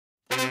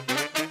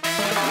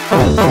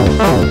So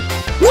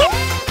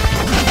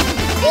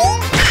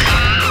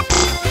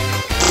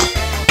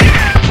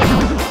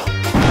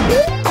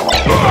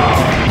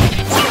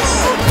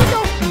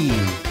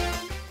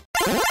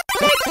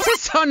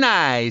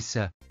nice!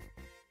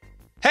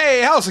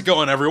 Hey, how's it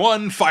going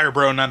everyone?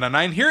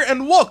 Firebro999 here,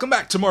 and welcome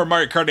back to more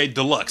Mario Kart 8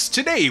 Deluxe.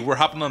 Today, we're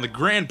hopping on the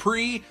Grand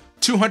Prix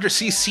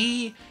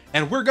 200cc,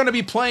 and we're gonna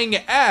be playing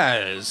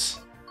as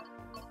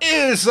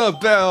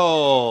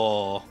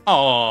Isabelle!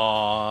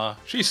 Aww,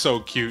 she's so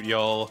cute,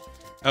 y'all.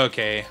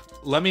 Okay,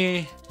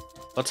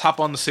 let's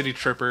hop on the City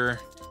Tripper.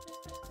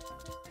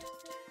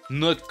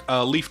 Nook,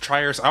 Leaf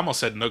Tires, I almost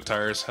said Nook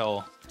Tires,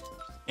 hell.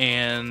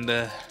 And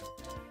the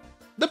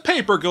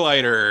Paper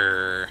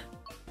Glider.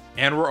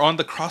 And we're on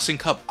the Crossing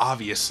Cup,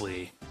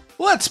 obviously.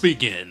 Let's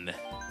begin.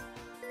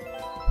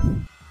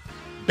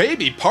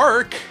 Baby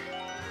Park?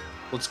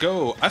 Let's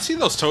go. I see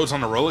those toads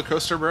on the roller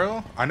coaster,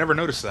 bro. I never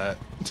noticed that.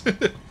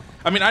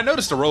 I mean, I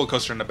noticed the roller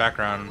coaster in the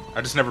background.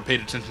 I just never paid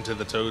attention to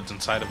the toads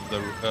inside of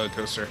the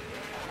coaster.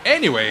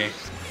 Anyway,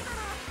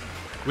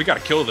 we gotta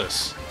kill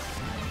this.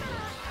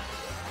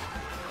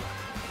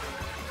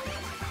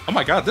 Oh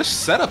my god, this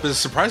setup is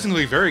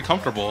surprisingly very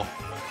comfortable.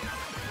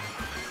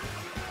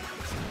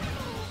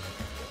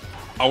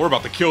 Oh, we're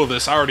about to kill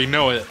this. I already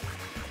know it.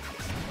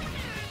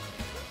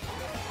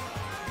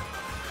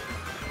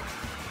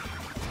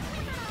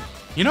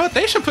 You know what?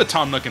 They should put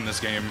Tom Nook in this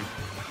game.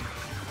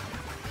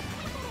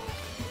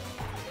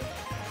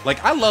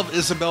 Like, I love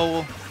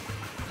Isabelle,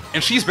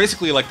 and she's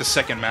basically like the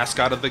second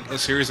mascot of the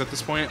series at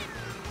this point.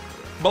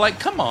 But like,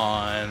 come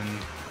on.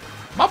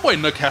 My boy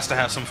Nook has to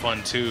have some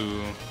fun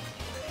too.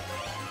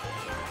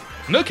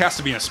 Nook has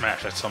to be in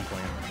Smash at some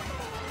point.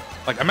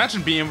 Like,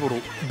 imagine being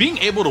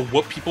able to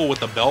whoop people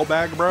with a bell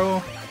bag,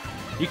 bro.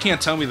 You can't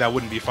tell me that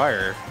wouldn't be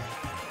fire.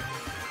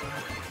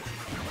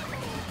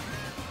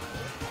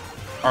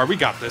 Alright, we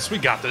got this. We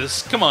got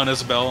this. Come on,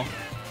 Isabelle.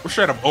 We're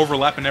straight up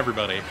overlapping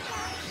everybody.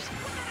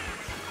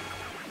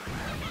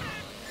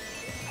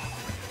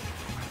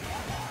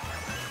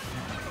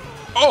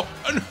 Oh!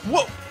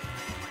 Whoa!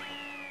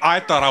 I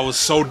thought I was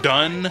so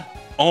done.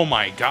 Oh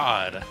my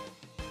god.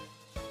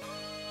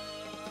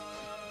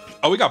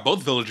 Oh, we got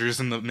both villagers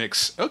in the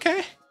mix.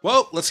 Okay.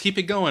 Well, let's keep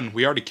it going.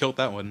 We already killed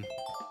that one.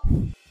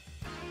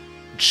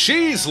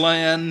 Cheese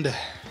Land!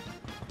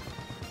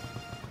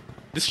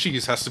 This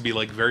cheese has to be,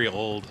 like, very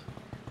old.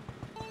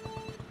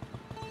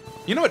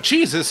 You know what?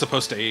 Cheese is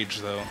supposed to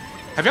age, though.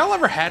 Have y'all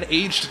ever had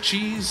aged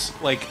cheese?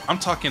 Like, I'm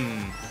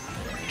talking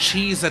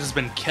cheese that has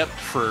been kept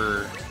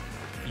for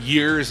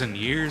years and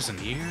years and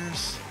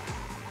years?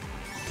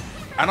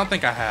 I don't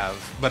think I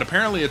have, but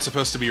apparently it's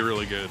supposed to be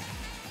really good.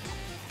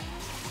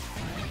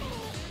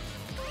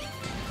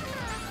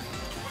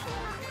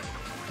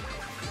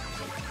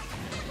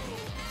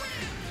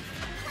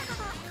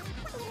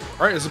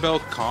 Alright, Isabelle,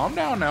 calm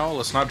down now.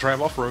 Let's not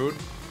drive off-road.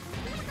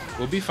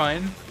 We'll be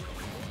fine.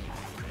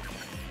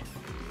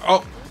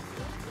 Oh!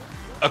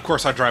 Of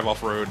course I drive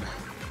off-road.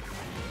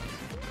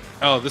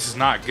 Oh, this is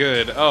not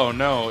good. Oh,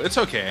 no. It's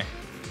okay.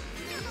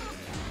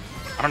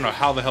 I don't know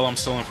how the hell I'm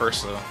still in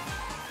first, though.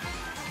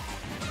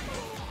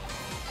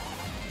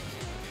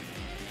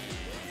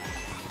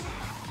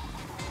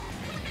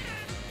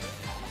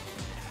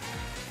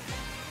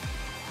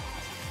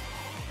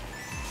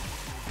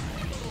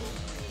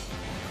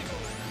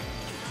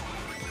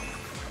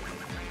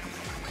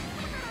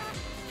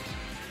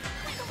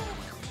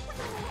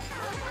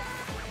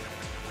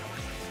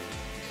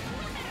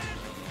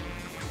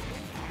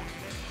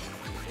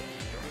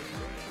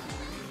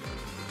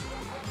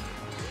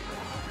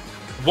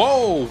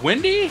 Whoa,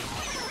 Wendy?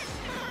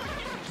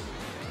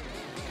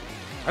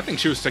 I think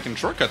she was taking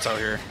shortcuts out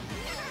here.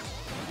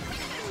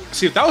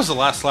 See, if that was the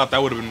last lap,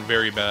 that would have been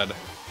very bad.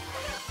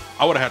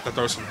 I would have had to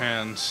throw some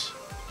hands.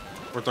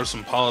 Or throw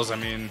some paws, I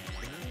mean.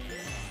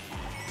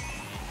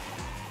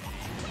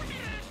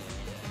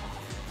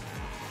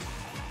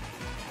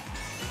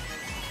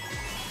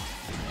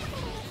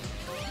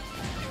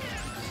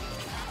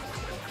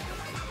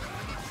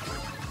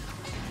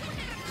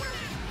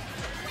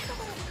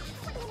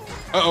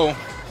 Uh-oh.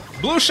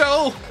 Blue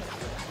shell!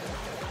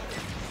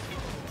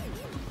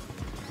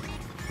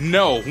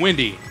 No,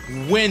 Wendy.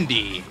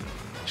 Wendy.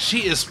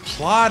 She is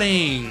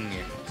plotting.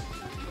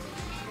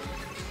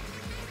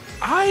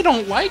 I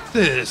don't like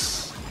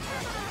this.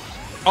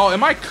 Oh,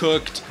 am I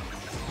cooked?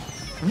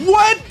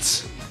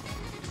 What?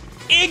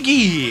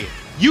 Iggy!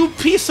 You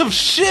piece of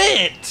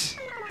shit!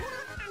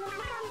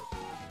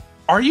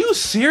 Are you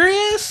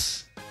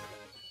serious?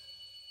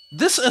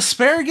 This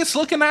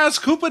asparagus-looking ass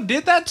Koopa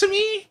did that to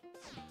me?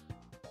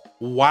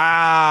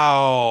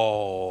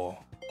 Wow.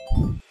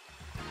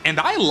 And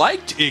I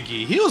liked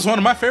Iggy. He was one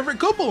of my favorite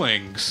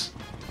Koopalings.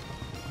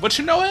 But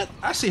you know what?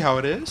 I see how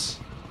it is.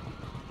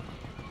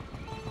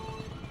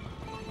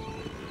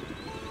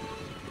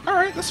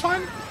 Alright, that's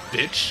fine,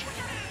 bitch.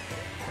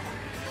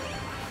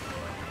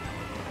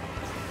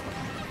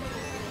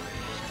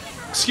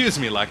 Excuse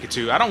me, Lucky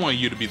 2. I don't want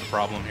you to be the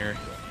problem here.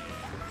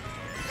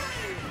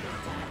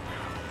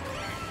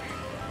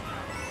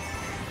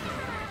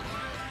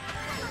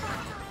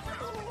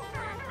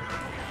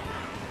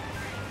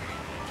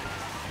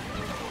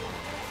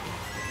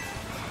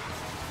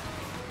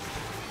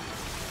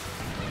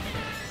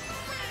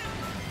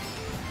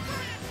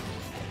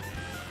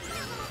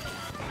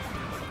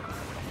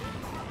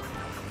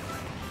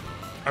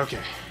 Okay.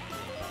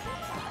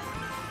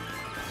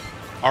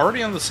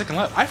 Already on the second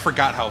lap. I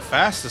forgot how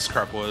fast this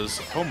crap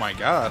was. Oh my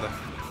god.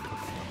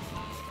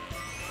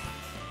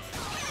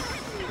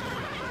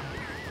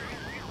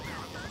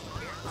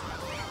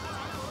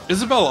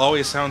 Isabelle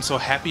always sounds so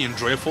happy and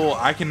joyful,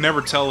 I can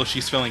never tell if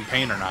she's feeling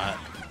pain or not.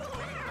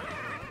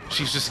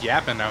 She's just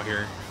yapping out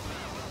here.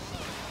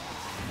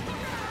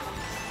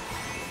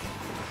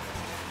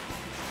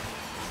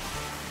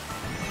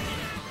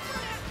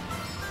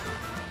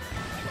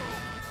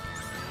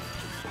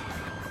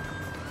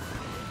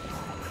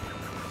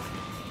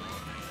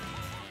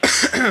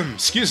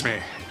 Excuse me.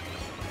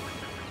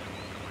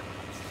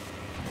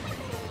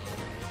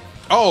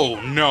 Oh,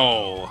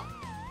 no.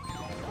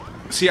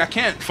 See, I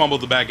can't fumble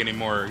the bag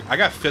anymore. I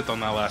got 5th on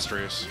that last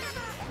race.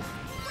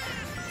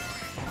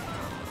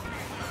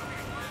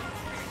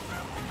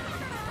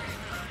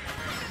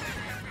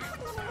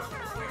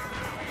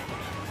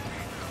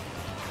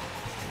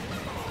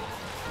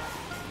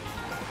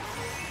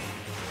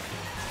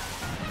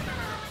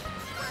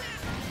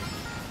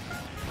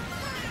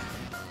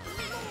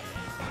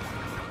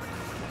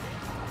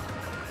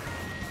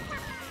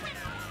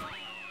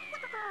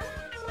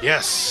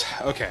 Yes.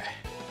 Okay.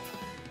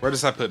 Where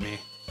does that put me?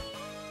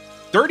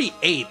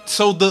 38.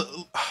 So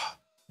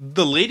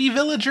the lady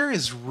villager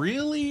is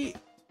really...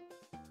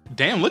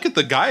 Damn, look at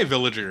the guy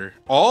villager.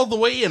 All the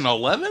way in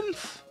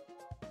 11th?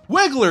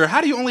 Wiggler, how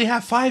do you only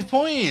have 5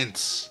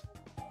 points?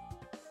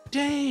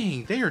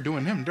 Dang, they are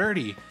doing him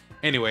dirty.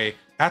 Anyway,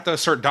 I have to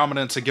assert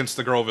dominance against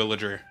the girl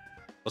villager.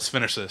 Let's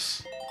finish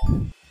this.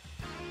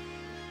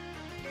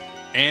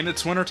 And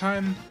it's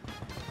wintertime?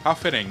 How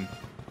fitting.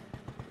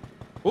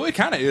 Well, it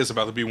kind of is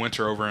about to be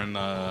winter over in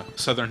the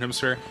Southern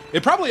Hemisphere.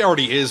 It probably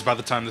already is by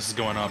the time this is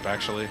going up,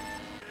 actually.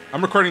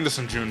 I'm recording this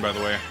in June, by the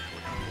way.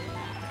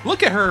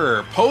 Look at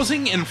her,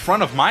 posing in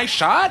front of my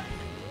shot?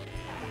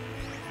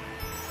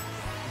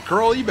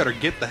 Girl, you better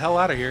get the hell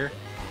out of here.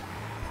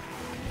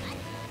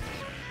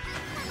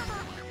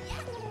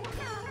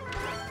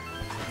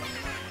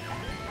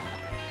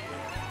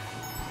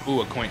 Ooh,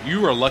 a coin.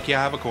 You are lucky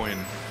I have a coin.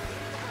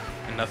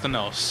 And nothing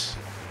else.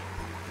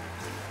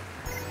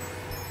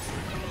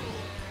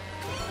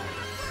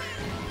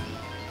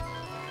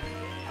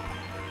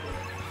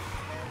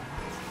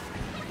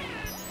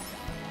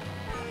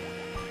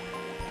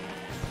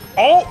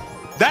 Oh!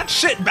 That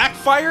shit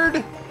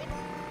backfired?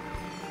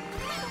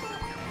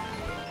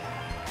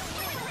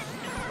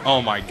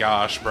 Oh my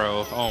gosh,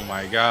 bro. Oh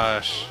my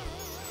gosh.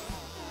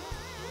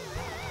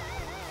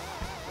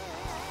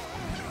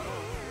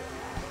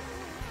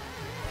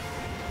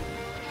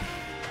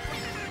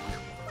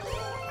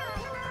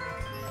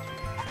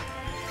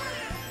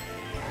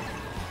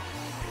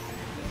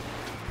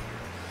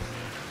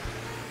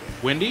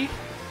 Wendy?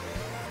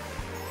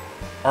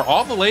 Are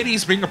all the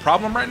ladies being a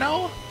problem right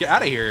now? Get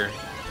out of here.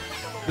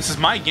 This is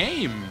my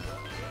game.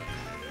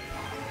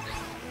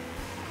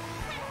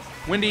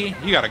 Wendy,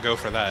 you gotta go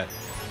for that.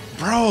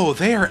 Bro,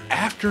 they are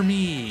after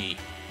me.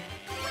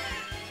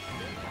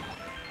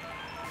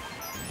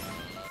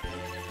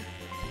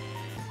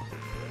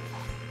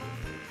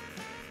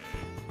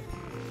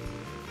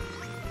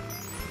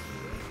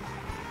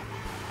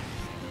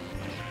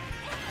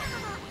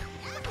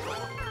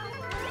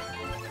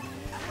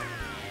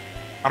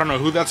 I don't know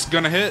who that's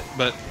gonna hit,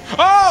 but...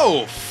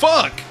 Oh,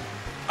 fuck!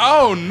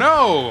 Oh,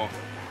 no!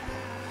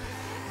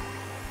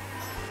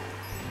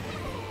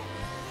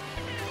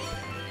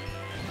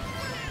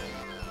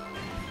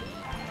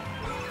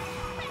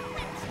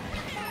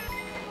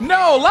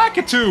 No,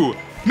 Lakitu!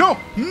 No,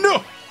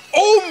 no!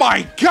 Oh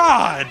my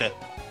god!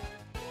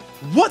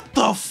 What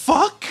the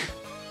fuck?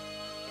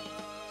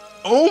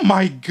 Oh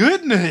my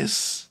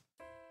goodness!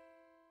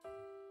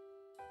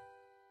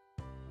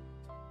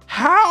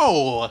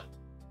 How?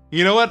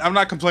 You know what? I'm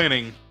not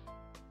complaining.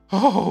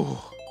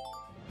 Oh.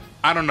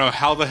 I don't know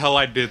how the hell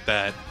I did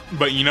that,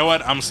 but you know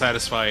what? I'm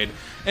satisfied.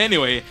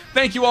 Anyway,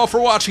 thank you all for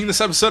watching this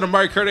episode of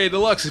Mario Kart 8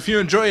 Deluxe. If you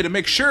enjoyed it,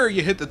 make sure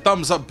you hit the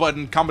thumbs up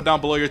button, comment down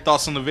below your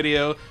thoughts on the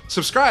video,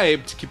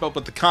 subscribe to keep up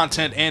with the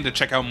content, and to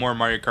check out more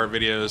Mario Kart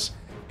videos.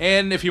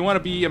 And if you want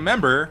to be a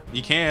member,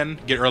 you can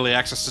get early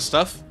access to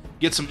stuff,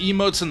 get some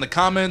emotes in the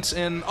comments,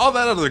 and all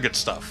that other good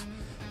stuff.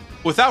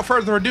 Without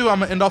further ado, I'm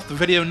going to end off the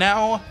video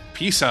now.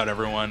 Peace out,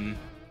 everyone.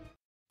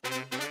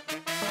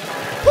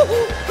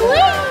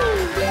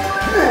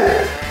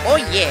 Oh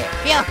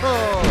yeah!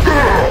 Yahoo!